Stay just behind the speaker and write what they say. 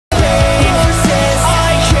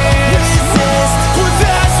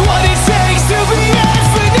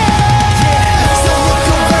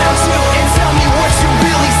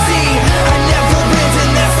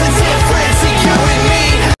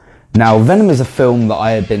Now, Venom is a film that I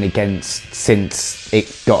have been against since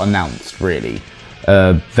it got announced, really.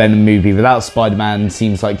 A Venom movie without Spider-Man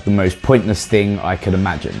seems like the most pointless thing I could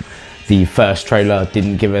imagine. The first trailer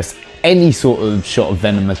didn't give us any sort of shot of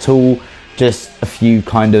Venom at all, just a few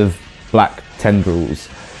kind of black tendrils.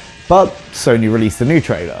 But Sony released a new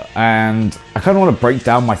trailer, and I kind of want to break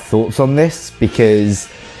down my thoughts on this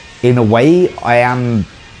because in a way I am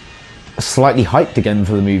slightly hyped again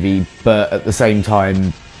for the movie, but at the same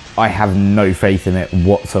time I have no faith in it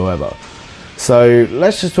whatsoever. So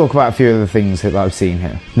let's just talk about a few of the things that I've seen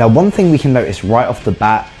here. Now, one thing we can notice right off the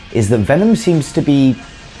bat is that Venom seems to be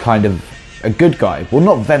kind of a good guy. Well,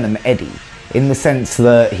 not Venom, Eddie, in the sense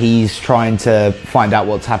that he's trying to find out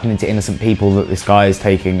what's happening to innocent people that this guy is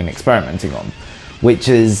taking and experimenting on, which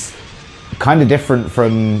is kind of different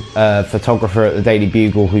from a photographer at the Daily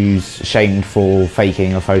Bugle who's shamed for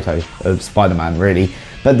faking a photo of Spider-Man, really.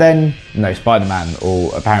 But then, no Spider-Man,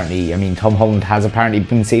 or apparently, I mean, Tom Holland has apparently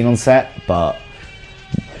been seen on set, but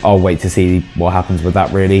I'll wait to see what happens with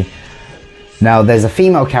that, really. Now, there's a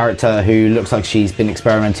female character who looks like she's been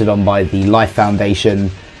experimented on by the Life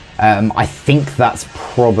Foundation. I think that's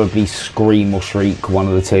probably Scream or Shriek, one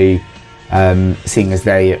of the two, seeing as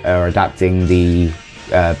they are adapting the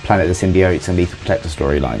Planet of the Symbiotes and Lethal Protector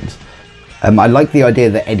storylines. I like the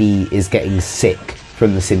idea that Eddie is getting sick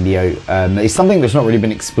from the symbiote. It's something that's not really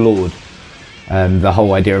been explored, the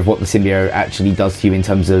whole idea of what the symbiote actually does to you in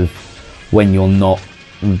terms of when you're not,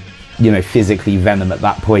 you know, physically Venom at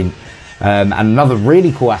that point. And another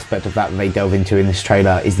really cool aspect of that they delve into in this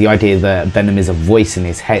trailer is the idea that Venom is a voice in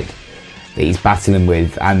his head that he's battling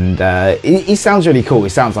with, and it sounds really cool. It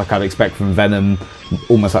sounds like I'd expect from Venom,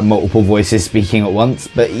 almost like multiple voices speaking at once,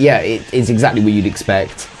 but yeah, it's exactly what you'd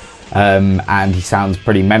expect. And he sounds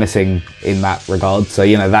pretty menacing in that regard, so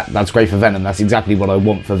you know, that's great for Venom. That's exactly what I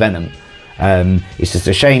want for Venom. It's just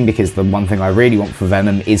a shame because the one thing I really want for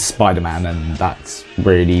Venom is Spider-Man, and that's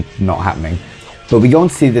really not happening. But we go on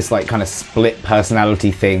to see this like kind of split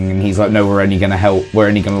personality thing, and he's like, no, we're only going to help, we're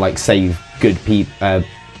only going to like save good people,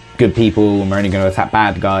 and we're only going to attack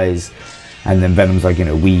bad guys. And then Venom's like, you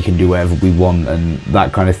know, we can do whatever we want and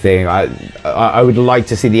that kind of thing. I would like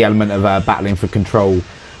to see the element of battling for control,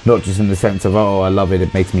 not just in the sense of, oh, I love it,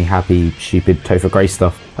 it makes me happy, stupid Topher Grace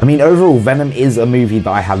stuff. I mean, overall, Venom is a movie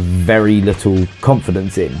that I have very little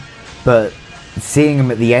confidence in, but seeing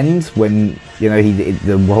him at the end when, you know,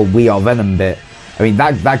 the whole We Are Venom bit, I mean,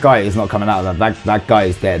 that guy is not coming out of that guy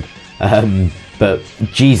is dead. But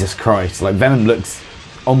Jesus Christ, like, Venom looks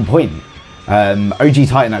on point. OG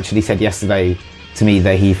Titan actually said yesterday to me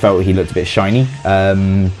that he felt he looked a bit shiny.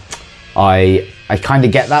 I kind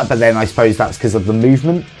of get that, but then I suppose that's because of the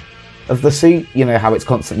movement of the suit, you know, how it's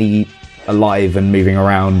constantly alive and moving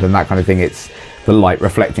around and that kind of thing. It's the light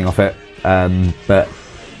reflecting off it. But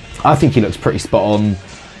I think he looks pretty spot on.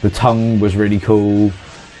 The tongue was really cool.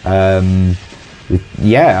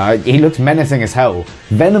 Yeah, he looks menacing as hell.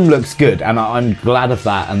 Venom looks good, and I'm glad of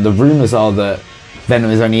that. And the rumours are that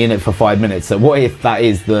Venom is only in it for 5 minutes. So what if that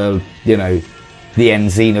is the, you know, the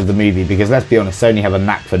end scene of the movie? Because let's be honest, Sony have a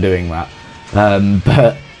knack for doing that.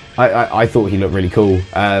 But I thought he looked really cool.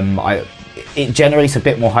 It generates a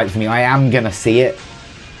bit more hype for me. I am gonna see it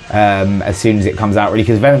as soon as it comes out, really,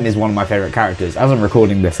 because Venom is one of my favourite characters. As I'm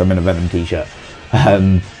recording this, I'm in a Venom t-shirt.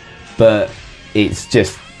 But it's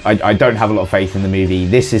just, I don't have a lot of faith in the movie.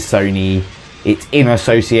 This is Sony. It's in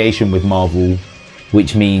association with Marvel,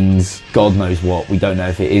 which means God knows what. We don't know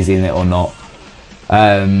if it is in it or not.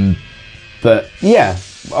 But yeah,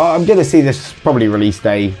 I'm going to see this probably release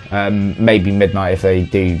day, maybe midnight if they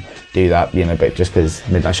do that, you know, but just because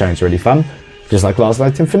midnight showing's really fun, just like last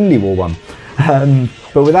night's Infinity War one.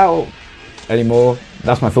 But without any more,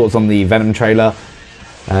 that's my thoughts on the Venom trailer.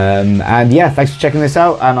 And yeah, thanks for checking this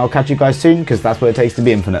out, and I'll catch you guys soon, because that's what it takes to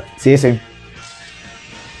be infinite. See you soon.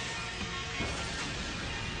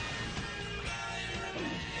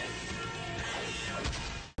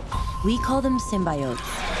 We call them symbiotes.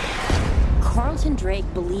 Carlton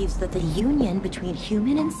Drake believes that the union between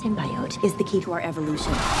human and symbiote is the key to our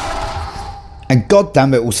evolution. And god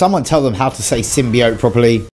damn it, will someone tell them how to say symbiote properly?